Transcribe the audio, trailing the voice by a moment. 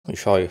I'll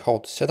show you how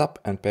to set up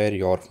and pair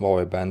your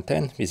Huawei Band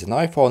 10 with an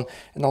iPhone,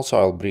 and also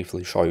I'll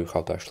briefly show you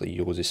how to actually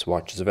use this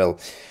watch as well.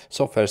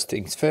 So first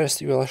things first,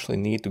 you will actually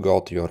need to go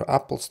to your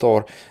Apple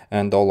Store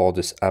and download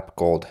this app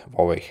called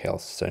Huawei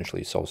Health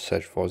essentially. So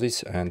search for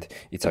this and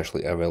it's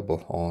actually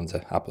available on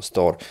the Apple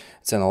Store.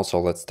 Then also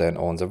let's turn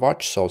on the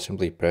watch, so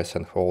simply press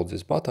and hold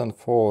this button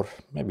for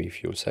maybe a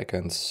few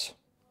seconds.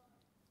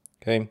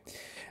 Okay.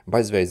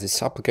 By the way,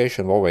 this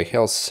application Huawei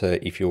Health,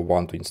 if you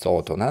want to install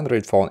it on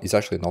Android phone, is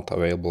actually not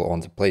available on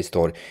the Play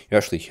Store. You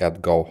actually have to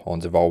go on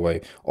the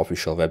Huawei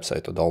official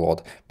website to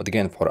download. But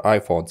again, for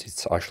iPhones,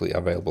 it's actually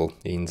available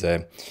in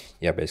the,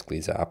 basically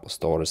the Apple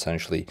Store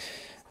essentially.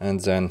 And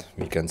then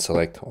we can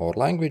select our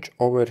language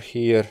over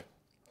here.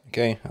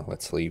 Okay,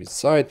 let's leave it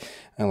aside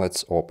and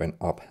let's open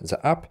up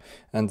the app,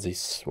 and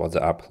this is what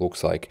the app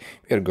looks like.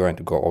 We're going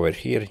to go over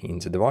here in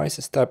the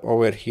devices tab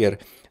over here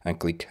and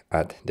click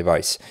add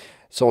device.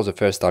 So the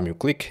first time you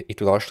click, it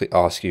will actually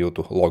ask you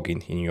to log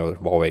in your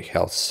Huawei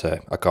Health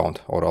account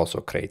or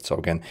also create. So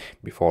again,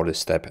 before this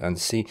step, and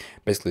see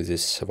basically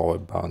this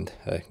Huawei Band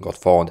got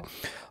found.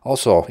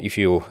 Also, if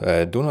you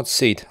do not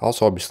see it,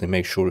 also obviously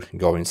make sure you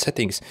go in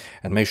settings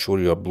and make sure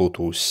your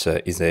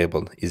Bluetooth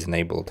is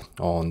enabled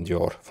on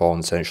your phone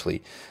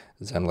essentially.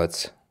 Then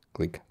let's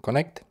click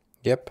connect.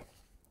 Yep.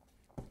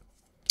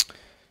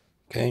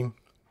 Okay,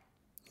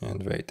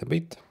 and wait a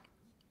bit.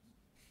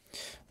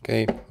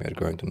 Okay, we're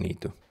going to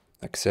need to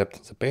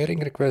accept the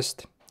pairing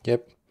request.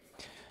 Yep.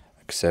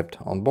 Accept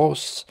on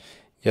both.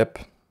 Yep.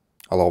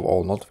 Allow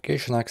all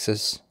notification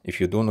access.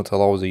 If you do not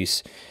allow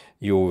these,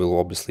 you will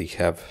obviously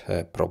have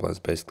problems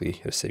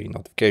basically receiving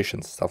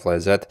notifications, stuff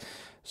like that.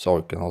 So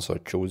you can also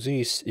choose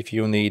these if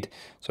you need.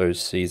 So you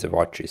see the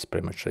watch is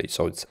pretty much ready,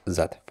 so it's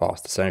that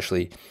fast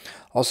essentially.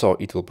 Also,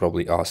 it will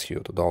probably ask you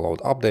to download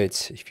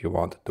updates if you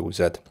want to do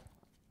that.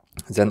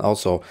 Then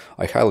also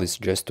I highly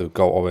suggest to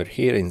go over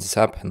here in this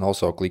app and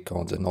also click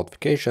on the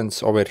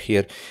notifications over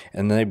here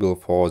and enable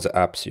for the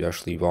apps you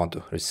actually want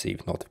to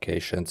receive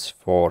notifications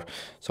for.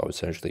 So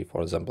essentially,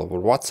 for example,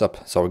 for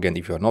WhatsApp. So again,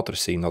 if you are not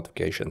receiving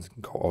notifications,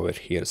 go over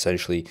here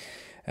essentially.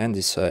 And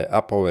this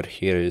app over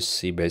here, you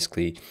see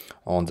basically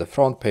on the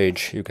front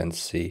page, you can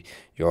see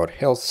your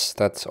health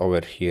stats over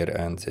here,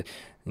 and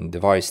in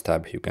device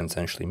tab you can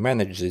essentially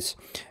manage this,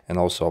 and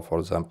also for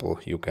example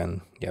you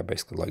can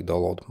basically like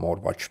download more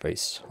watch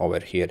face over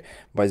here.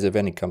 By the way,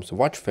 when it comes to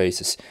watch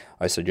faces,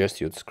 I suggest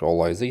you to scroll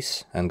like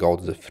this and go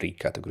to the free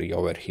category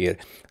over here.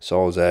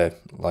 So the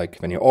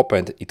when you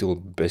open it, it will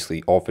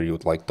basically offer you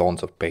like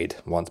tons of paid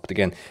ones, but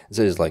again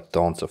there is like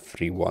tons of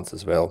free ones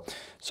as well,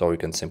 so you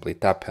can simply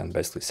tap and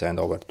basically send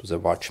over to the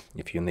watch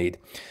if you need.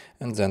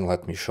 And then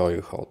let me show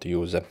you how to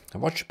use the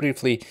watch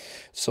briefly.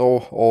 So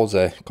all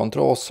the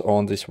controls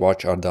on this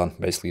watch are done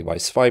basically by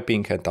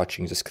swiping and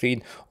touching the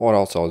screen, or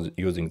also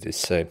using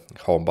this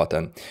home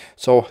button.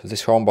 So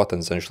this home button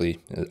essentially,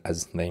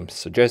 as the name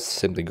suggests,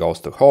 simply goes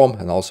to home,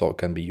 and also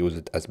can be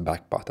used as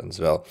back button as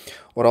well.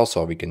 Or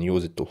also we can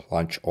use it to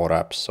launch our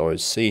apps. So you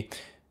see,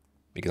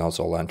 we can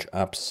also launch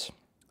apps.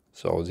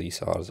 So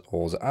these are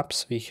all the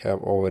apps we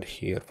have over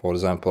here, for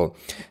example.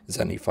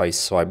 Then if I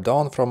swipe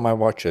down from my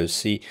watch, you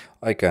see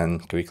I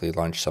can quickly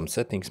launch some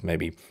settings,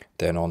 maybe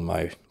turn on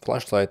my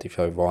flashlight if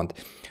I want.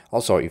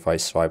 Also, if I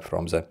swipe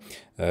from the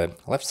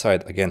left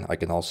side, again, I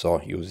can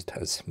also use it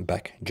as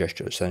back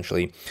gesture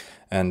essentially.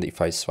 And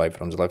if I swipe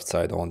from the left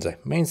side on the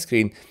main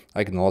screen,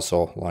 I can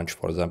also launch,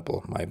 for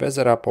example, my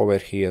weather app over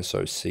here.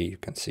 So you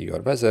can see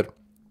your weather.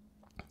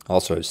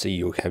 Also, you see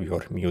you have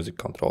your music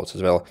controls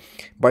as well.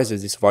 By the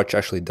way, this watch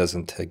actually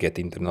doesn't get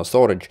internal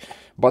storage,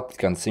 but it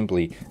can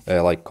simply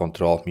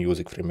control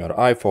music from your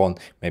iPhone.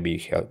 Maybe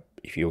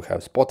if you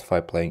have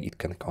Spotify playing, it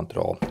can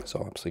control.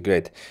 So absolutely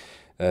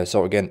great.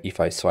 So again,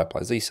 if I swipe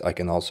like this, I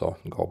can also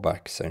go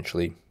back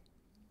essentially,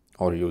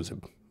 or use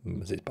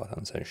this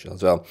button essentially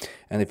as well.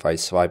 And if I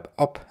swipe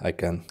up, I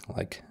can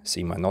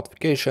see my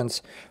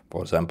notifications,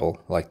 for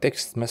example, like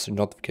text message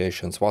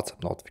notifications,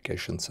 WhatsApp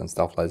notifications and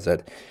stuff like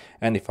that.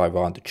 And if I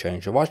want to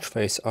change the watch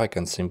face, I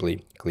can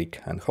simply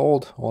click and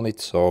hold on it.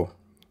 So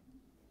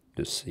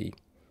you see,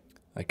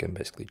 I can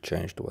basically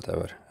change to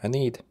whatever I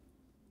need.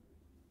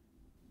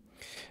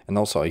 And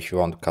also if you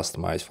want to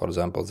customize, for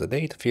example, the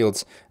data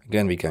fields,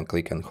 again we can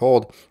click and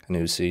hold, and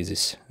you see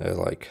this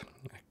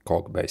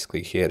cog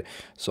basically here.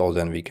 So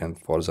then we can,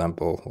 for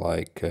example,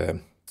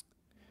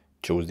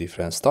 choose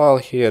different style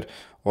here,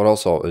 or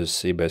also you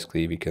see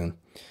basically we can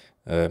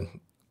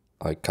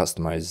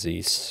customize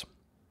these.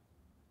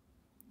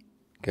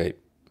 Okay,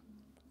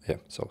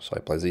 so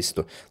swipe like this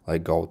to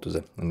go to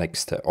the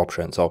next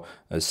option. So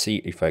see,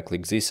 if I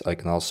click this, I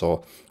can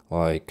also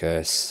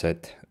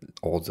set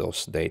all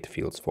those data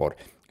fields for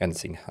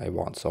anything I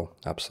want. So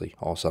absolutely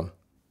awesome.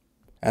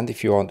 And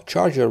if you want to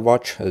charge your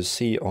watch, as you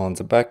see on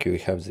the back, you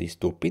have these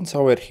two pins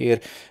over here,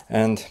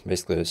 and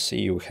basically you see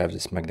you have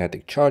this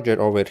magnetic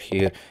charger over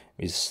here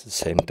with the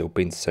same two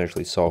pins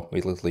essentially. So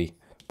we literally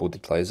put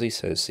it like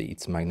this, see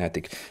it's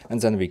magnetic,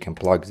 and then we can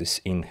plug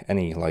this in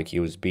any like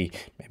USB,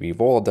 maybe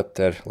wall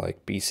adapter,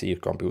 like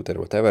PC, computer,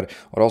 whatever,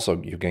 or also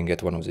you can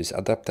get one of these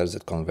adapters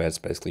that converts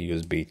basically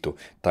USB to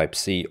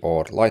Type-C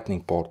or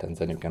Lightning port, and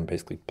then you can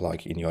basically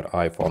plug in your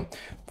iPhone.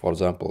 For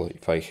example,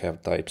 if I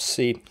have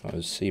Type-C,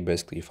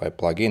 basically if I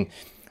plug in,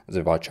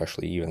 the watch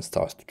actually even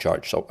starts to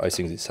charge. So I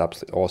think it's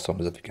absolutely awesome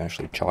that you can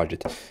actually charge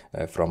it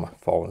from a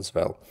phone as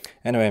well.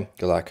 Anyway,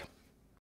 good luck.